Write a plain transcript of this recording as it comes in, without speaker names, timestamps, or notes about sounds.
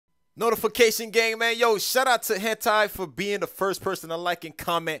Notification gang, man. Yo, shout out to Hentai for being the first person to like and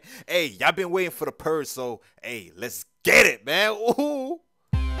comment. Hey, y'all been waiting for the Purge, so hey, let's get it, man. Ooh.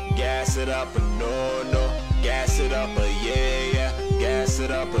 Gas it up a no no, gas it up a yeah yeah, gas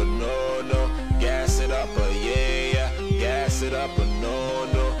it up a no no, gas it up a yeah yeah, gas it up a no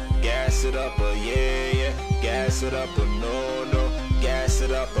no, gas it up a yeah yeah, gas it up a no no, gas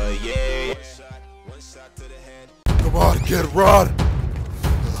it up a yeah yeah. One shot to the head. Come on, kid, run!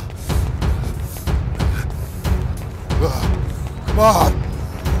 Come on!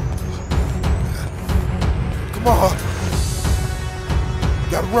 Come on!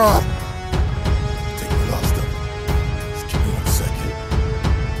 You gotta run! Take my last step. Just give me 1 second.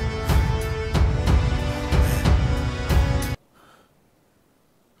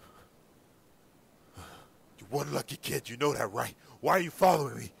 You one lucky kid, you know that, right? Why are you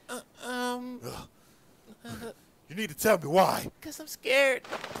following me? You need to tell me why. 'Cause I'm scared.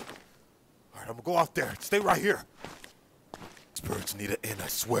 Alright, I'm gonna go out there. Stay right here. These birds need an end, I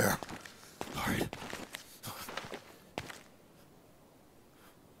swear. Alright.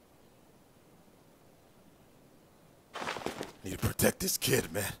 Need to protect this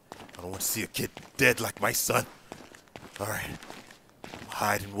kid, man. I don't want to see a kid dead like my son. Alright.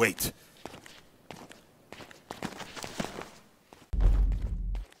 Hide and wait.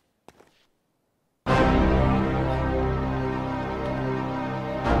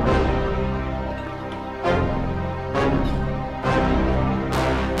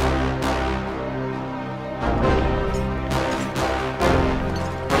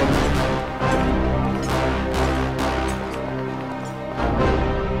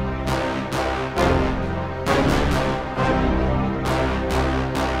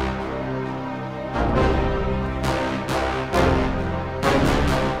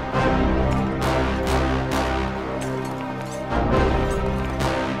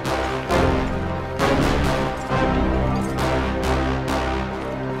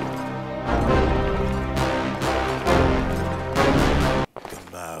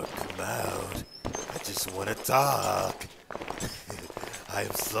 Want to talk. I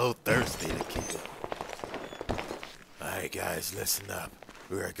am so thirsty to kill. Alright guys, listen up.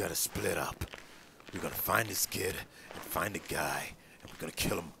 We're gonna split up. We're gonna find this kid and find the guy, and we're gonna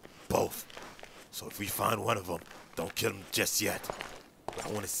kill them both. So if we find one of them, don't kill them just yet. I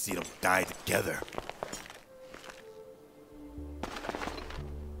want to see them die together.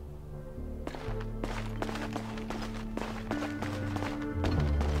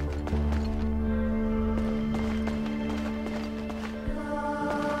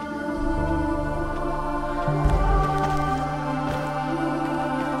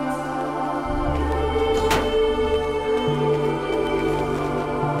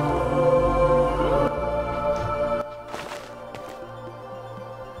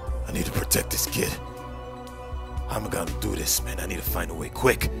 I need to protect this kid. How am I gonna do this, man? I need to find a way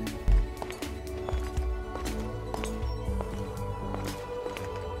quick.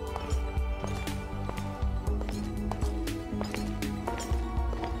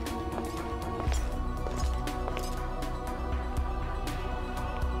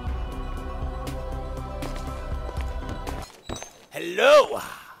 Hello?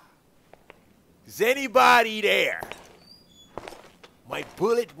 Is anybody there? My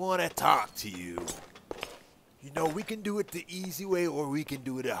bullet wanna talk to you. You know, we can do it the easy way or we can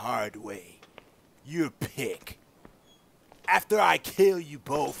do it the hard way. Your pick. After I kill you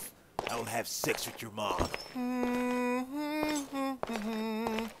both, I will have sex with your mom.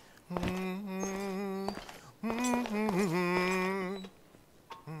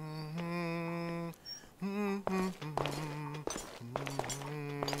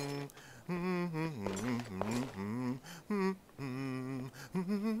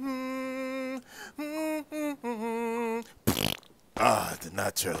 Ah, the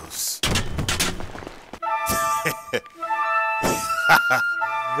nachos.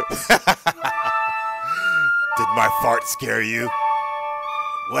 Did my fart scare you?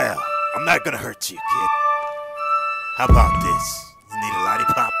 Well, I'm not gonna hurt you, kid. How about this? You need a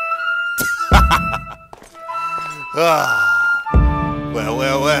lollipop? Ah,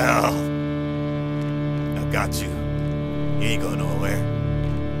 well. I got you. You ain't going nowhere.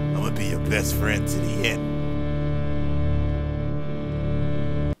 I'm gonna be your best friend to the end.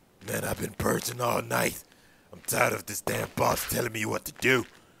 Man, I've been purging all night. I'm tired of this damn boss telling me what to do.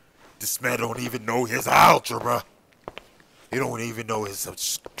 This man don't even know his algebra. He don't even know his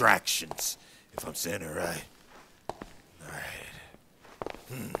abstractions, if I'm saying it right. Alright.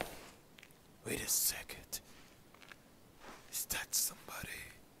 Wait a second. Is that somebody?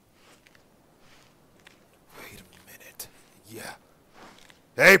 Wait a minute. Yeah.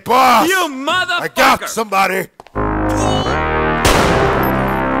 Hey, boss! You motherfucker! I got somebody!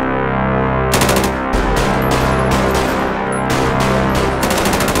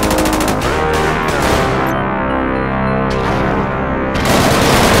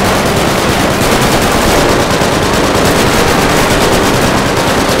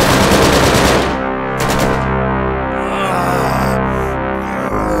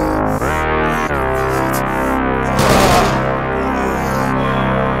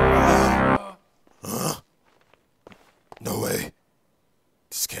 No way.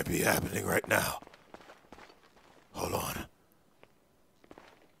 This can't be happening right now. Hold on.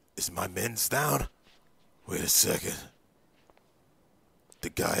 Is my men's down? Wait a second.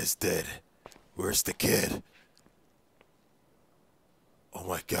 The guy is dead. Where's the kid? Oh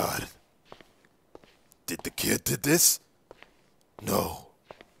my god. Did the kid do this? No.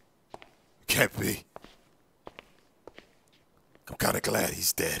 Can't be. I'm kinda glad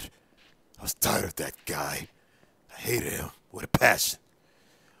he's dead. I was tired of that guy. I hated him with a passion.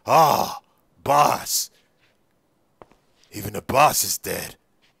 Ah, boss. Even the boss is dead.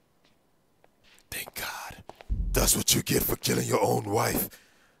 Thank God. That's what you get for killing your own wife.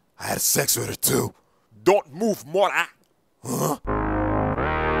 I had sex with her too. Don't move, Mora. Huh?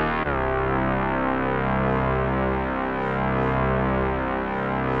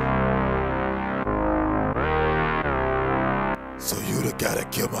 So you the guy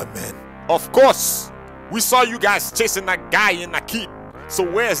that killed my men? Of course. We saw you guys chasing that guy and that kid. So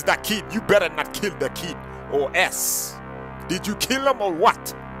where's that kid? You better not kill the kid or else. Did you kill him or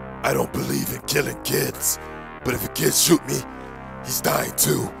what? I don't believe in killing kids. But if a kid shoot me, he's dying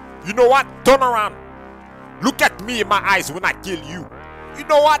too. You know what? Turn around. Look at me in my eyes when I kill you. You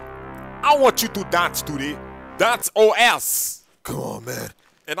know what? I want you to dance today. Dance or else. Come on, man.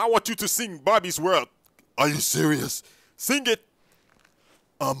 And I want you to sing Bobby's World. Are you serious? Sing it.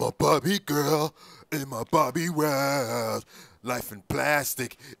 I'm a Barbie girl in my Barbie world. Life in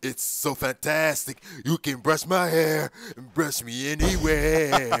plastic, it's so fantastic. You can brush my hair and brush me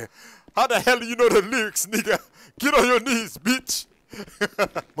anywhere. How the hell do you know the lyrics, nigga? Get on your knees, bitch.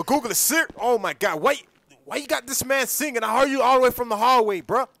 McGoogle is serious. Oh my God, why you got this man singing? I heard you all the way from the hallway,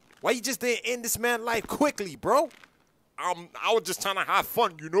 bro. Why you just didn't end this man's life quickly, bro? I was just trying to have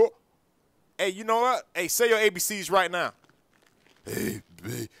fun, you know. Hey, you know what? Hey, say your ABCs right now. A,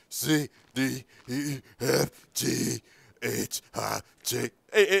 B, C, D, E, F, G, H, I, J.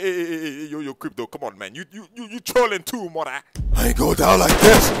 Hey, yo, Crypto, come on, man. You trolling too, mother. I ain't going down like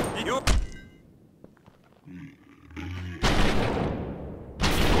this. You.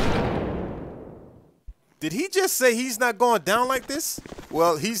 Did he just say he's not going down like this?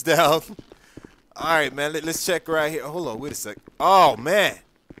 Well, he's down. All right, man. Let's check right here. Hold on, wait a sec. Oh man,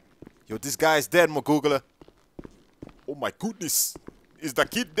 yo, this guy's dead, McGoogler. Oh my goodness, is the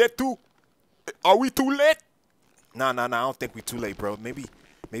kid dead too? Are we too late? Nah. I don't think we too late, bro. Maybe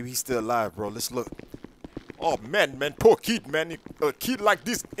he's still alive, bro. Let's look. Oh man, poor kid, man. A kid like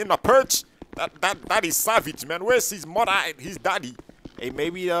this in a Purge, that is savage, man. Where's his mother and his daddy? Hey,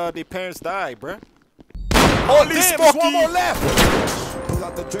 maybe their parents died, bro. Holy Smokey! One more left.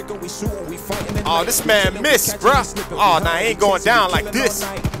 Oh, this man missed, bruh. Oh, nah, he ain't going down like this.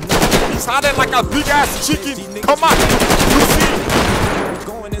 He's hiding like a big ass chicken. Come on, you see?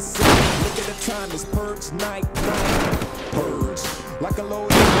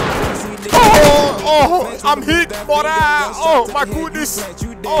 Oh, I'm hit, but oh my goodness.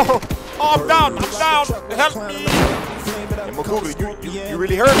 Oh, I'm down. Help me. Hey, McGoogle, you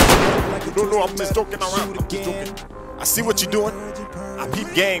really hurt? No, I'm just joking around. I'm just joking. I see what you're doing. I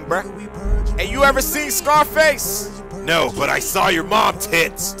peep gang, bruh. Hey, you ever seen Scarface? No, but I saw your mom's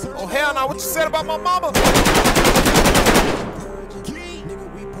tits. Oh, hell no. What you said about my mama?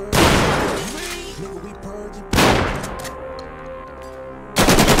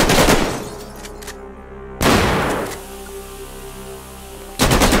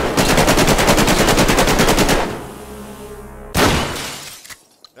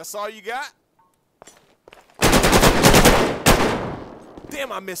 That's all you got?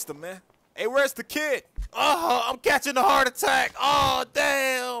 Damn, I missed him, man. Hey, where's the kid? Oh, I'm catching a heart attack. Oh,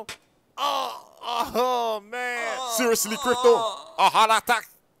 damn. Oh man. Seriously, Crypto? A heart attack?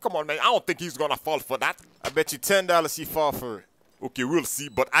 Come on, man. I don't think he's gonna fall for that. I bet you $10 he fall for it. Okay, we'll see,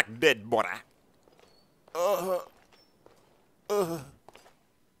 but act dead, boy.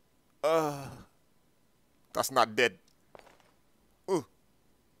 That's not dead.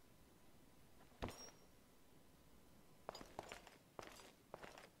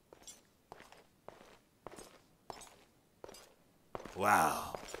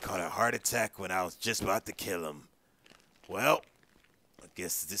 Wow, caught a heart attack when I was just about to kill him. Well, I guess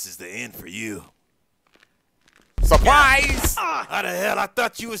Guess this is the end for you. Surprise! How the hell? I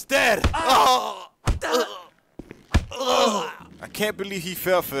thought you was dead. I can't believe he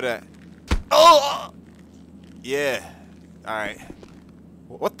fell for that. Yeah. All right.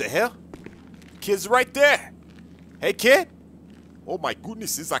 What the hell? Kid's right there. Hey, kid. Oh my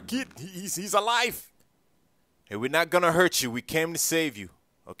goodness, it's a kid. He's alive. Hey, we're not gonna hurt you. We came to save you.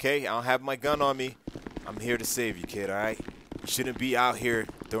 Okay? I don't have my gun on me. I'm here to save you, kid. All right? You shouldn't be out here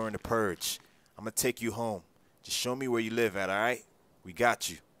during the purge. I'm gonna take you home. Just show me where you live at. All right? We got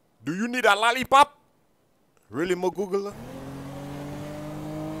you. Do you need a lollipop? Really, Magugula?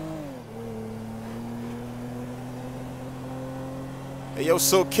 Hey, yo,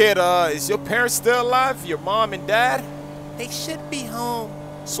 so kid, is your parents still alive? Your mom and dad? They should be home.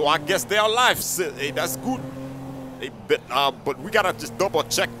 So I guess they're alive. Hey, that's good. Hey, but we gotta just double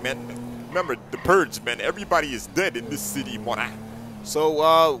check, man. Remember, the purge, man. Everybody is dead in this city, Mora.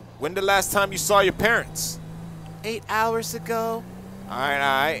 So, when the last time you saw your parents? 8 hours ago. All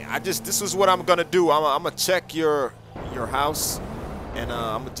right. This is what I'm gonna do. I'm gonna check your house, and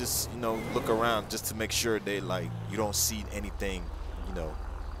I'm gonna just, look around just to make sure they, you don't see anything,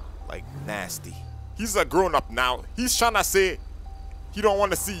 nasty. He's a grown-up now. He's trying to say he don't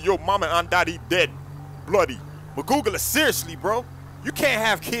want to see your mama and daddy dead, bloody. But Google it, seriously, bro. You can't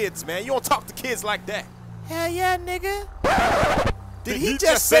have kids, man. You don't talk to kids like that. Hell yeah, nigga. Did he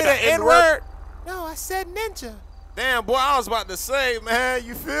just say the N-word? No, I said ninja. Damn, boy, I was about to say, man,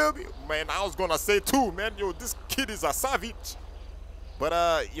 you feel me? Man, I was gonna say too, man. Yo, this kid is a savage.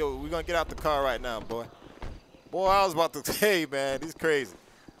 But, yo, we're gonna get out the car right now, boy. Boy, I was about to say, man, this is crazy.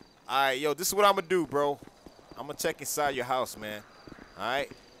 All right, yo, this is what I'm gonna do, bro. I'm gonna check inside your house, man. All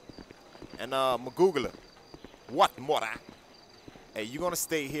right? And, Magugula, what more? Hey, you gonna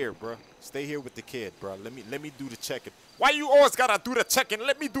stay here, bro. Stay here with the kid, bro. Let me do the checking. Why you always gotta do the checking?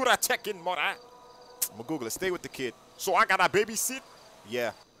 Let me do that checking, Mora. Magugula, stay with the kid. So I gotta babysit?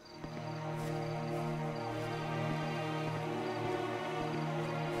 Yeah.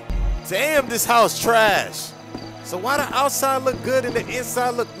 Damn, this house trash. So why the outside look good and the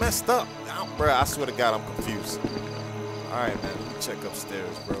inside look messed up? Bro, I swear to God, I'm confused. All right, man. Let me check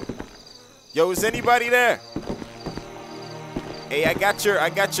upstairs, bro. Yo, is anybody there? Hey, I got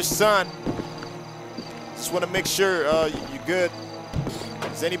your son. Just want to make sure you good.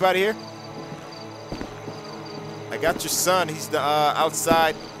 Is anybody here? I got your son. He's the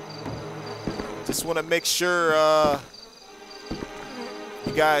outside. Just want to make sure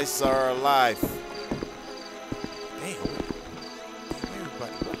you guys are alive. Damn.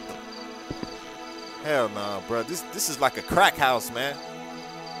 Everybody, what the? Hell nah, bro. This is like a crack house, man.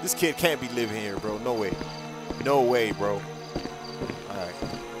 This kid can't be living here, bro. No way. No way, bro. All right.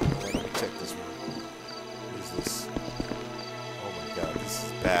 Let me check this room. What is this? Oh my God, this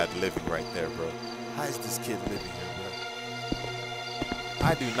is bad living right there, bro. How is this kid living here, bro?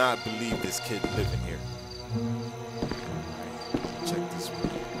 I do not believe this kid living here. All right, check this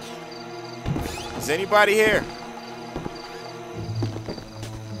room. Is anybody here?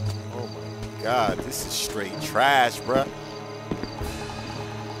 Oh my God, this is straight trash, bro.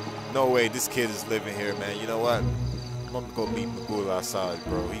 No way this kid is living here, man. You know what? I'm gonna go meet Magugula outside,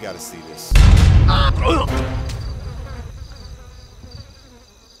 bro. He gotta see this.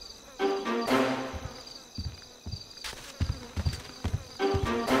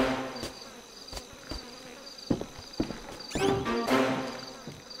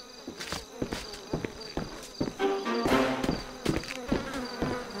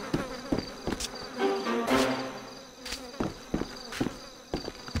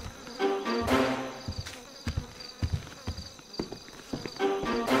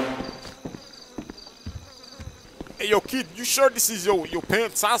 Hey, yo, kid, you sure this is your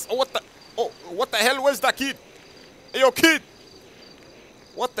parents' house? Oh, what the hell? Where's that kid? Hey, yo, kid.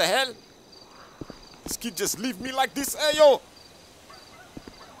 What the hell? This kid just leave me like this? Hey, yo.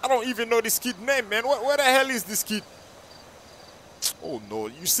 I don't even know this kid's name, man. Where the hell is this kid? Oh, no.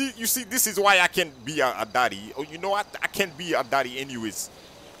 You see, this is why I can't be a daddy. Oh, you know what? I can't be a daddy anyways.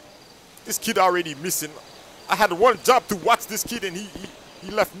 This kid already missing. I had one job to watch this kid, and he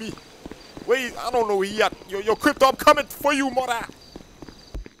left me. Wait, I don't know where he at. Yo, Crypto, I'm coming for you, mother.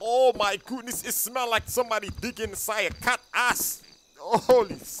 Oh my goodness, it smells like somebody digging inside a cat ass.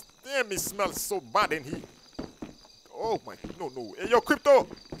 Holy damn, it smells so bad in here. Oh my, no. Hey, yo, Crypto.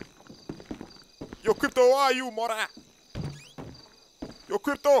 Yo, Crypto, where are you, mother? Yo,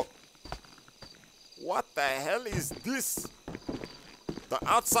 Crypto. What the hell is this? The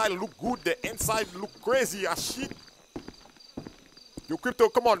outside look good, the inside look crazy as shit. Yo, Crypto,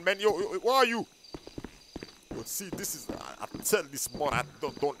 come on, man. Yo, where are you? Yo, see, this is tell this man I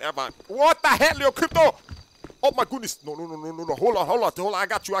don't ever. What the hell, Leo Crypto? Oh my goodness. No. Hold on. I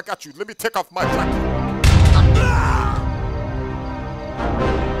got you. Let me take off my jacket.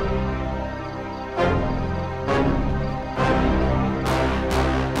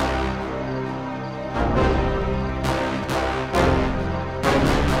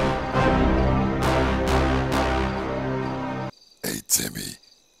 Hey Timmy,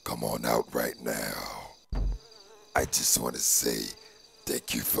 come on out right now. I just want to say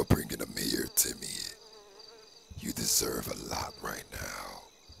thank you for bringing him here, Timmy. You deserve a lot right now.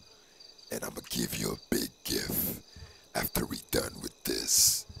 And I'm gonna give you a big gift after we done with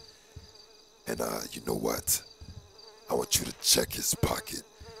this. And you know what? I want you to check his pocket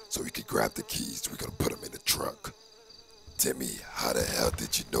so we can grab the keys. We're gonna put them in the trunk. Timmy, how the hell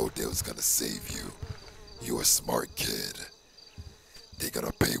did you know they was gonna save you? You're a smart kid. They're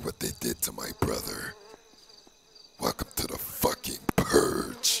gonna pay what they did to my brother. Welcome to the fucking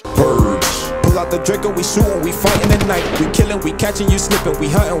Purge. Purge. Pull out the Draco, we shootin', we fightin' at night. We killin', we catchin', you slippin', we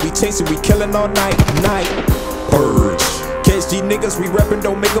huntin', we chasin', we killin' all night. Purge. KSG niggas, we reppin',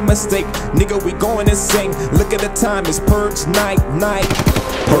 don't make a mistake. Nigga, we goin' insane. Look at the time, it's Purge night.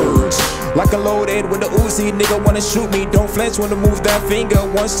 Purge. Like a loaded with a Uzi, nigga wanna shoot me. Don't flinch when to move that finger.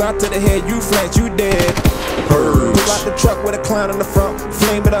 One shot to the head, you flinch, you dead. Purge. Pull out the truck with a clown on the front.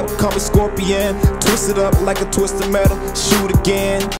 Flame it up, call me Scorpion. Twist it up like a twisted metal. Shoot again.